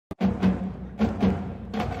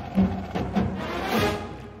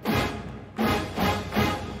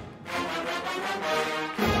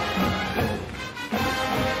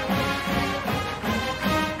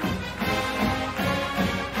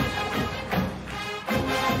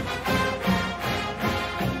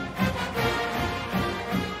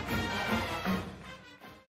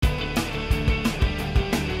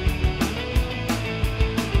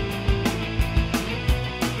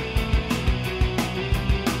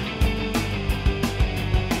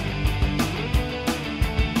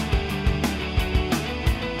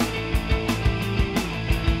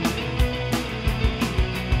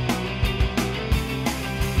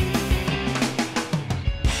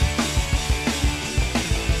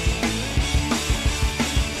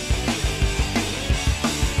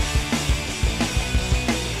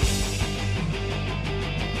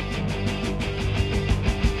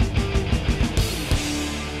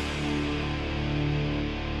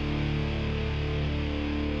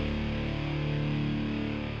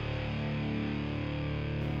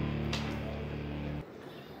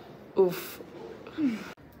Oof.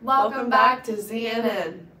 Welcome back to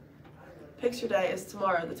ZNN. Picture Day is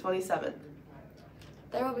tomorrow, the 27th.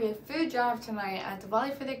 There will be a food drive tonight at the Volley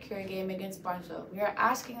for the Cure game against Barnesville. We are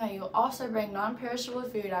asking that you also bring non-perishable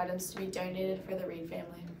food items to be donated for the Reed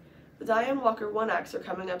family. The Diane Walker 1 acts are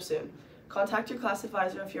coming up soon. Contact your class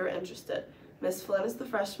advisor if you are interested. Miss Flynn is the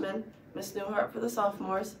freshman, Miss Newhart for the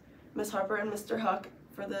sophomores, Miss Harper and Mr. Huck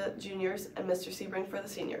for the juniors, and Mr. Sebring for the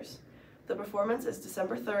seniors. The performance is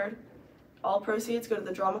December 3rd. All proceeds go to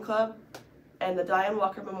the Drama Club and the Diane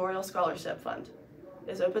Walker Memorial Scholarship Fund.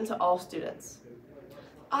 It is open to all students.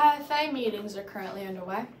 IFA meetings are currently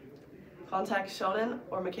underway. Contact Sheldon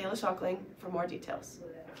or Michaela Shockling for more details.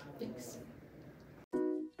 Thanks.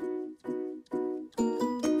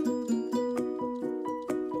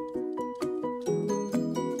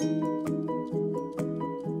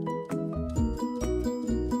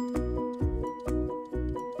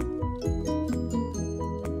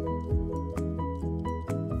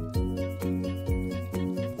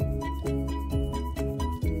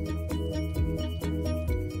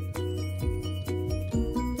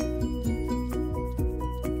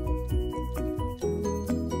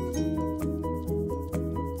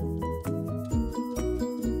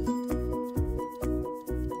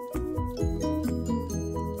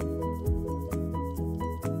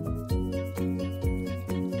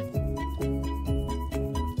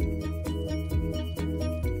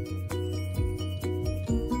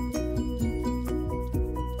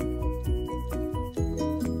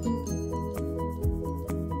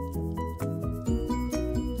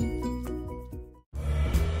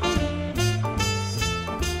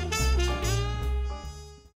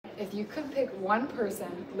 If you could pick one person,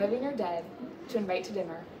 living or dead, to invite to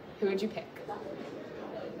dinner, who would you pick?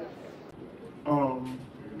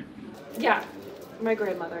 Yeah, my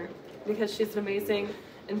grandmother, because she's an amazing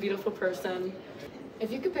and beautiful person.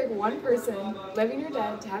 If you could pick one person, living or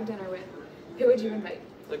dead, to have dinner with, who would you invite?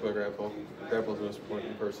 I think my grandpa. Grandpa's the most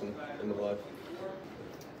important person in my life.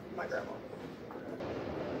 My grandma.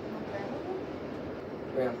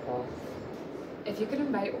 Grandpa. If you could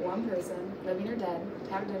invite one person, living or dead,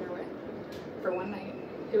 to have dinner with, for one night,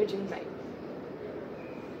 who would you invite?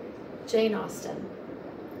 Jane Austen.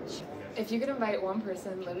 If you could invite one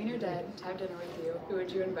person, living or dead, to have dinner with you, who would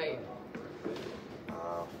you invite?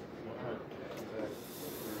 I'll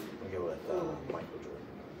go with Michael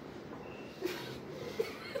Jordan.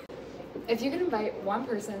 If you could invite one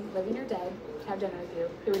person, living or dead, to have dinner with you,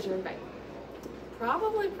 who would you invite?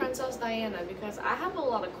 Probably Princess Diana, because I have a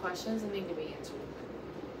lot of questions that need to be answered.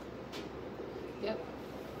 Yep.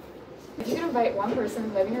 If you could invite one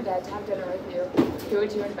person, living or dead, to have dinner with you, who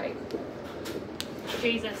would you invite?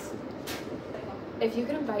 Jesus. If you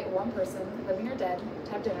could invite one person, living or dead,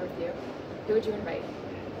 to have dinner with you, who would you invite?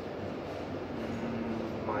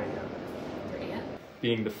 My aunt. Your aunt?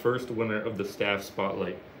 Being the first winner of the staff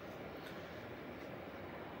spotlight.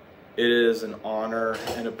 It is an honor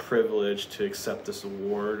and a privilege to accept this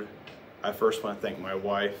award. I first want to thank my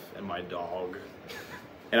wife and my dog.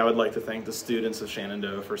 And I would like to thank the students of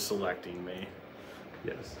Shenandoah for selecting me.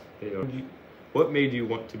 Yes. What made you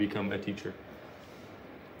want to become a teacher?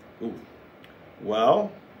 Ooh. Well,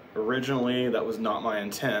 originally that was not my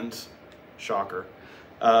intent. Shocker.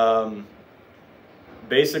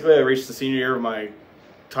 Basically, I reached the senior year of my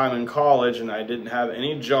time in college and I didn't have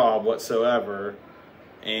any job whatsoever.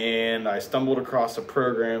 And I stumbled across a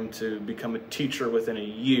program to become a teacher within a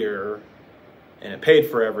year, and it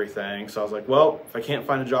paid for everything. So I was like, well, if I can't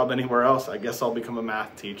find a job anywhere else, I guess I'll become a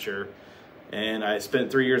math teacher. And I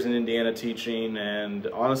spent 3 years in Indiana teaching, and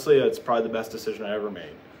honestly, it's probably the best decision I ever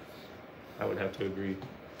made. I would have to agree.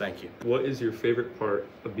 Thank you. What is your favorite part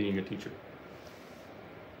of being a teacher?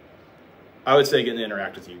 I would say getting to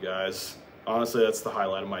interact with you guys. Honestly, that's the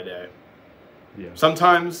highlight of my day. Yeah.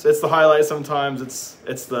 Sometimes it's the highlight, sometimes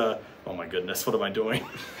it's the, oh my goodness, what am I doing?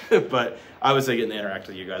 But I would say getting to interact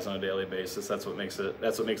with you guys on a daily basis, that's what makes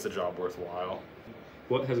the job worthwhile.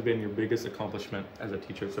 What has been your biggest accomplishment as a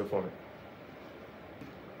teacher so far?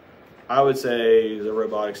 I would say the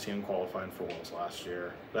robotics team qualifying for Worlds last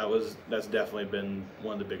year. That's definitely been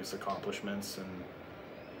one of the biggest accomplishments,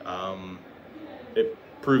 and it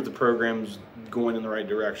proved the program's going in the right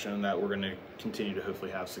direction, and that we're going to continue to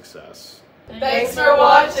hopefully have success. Thanks for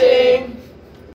watching!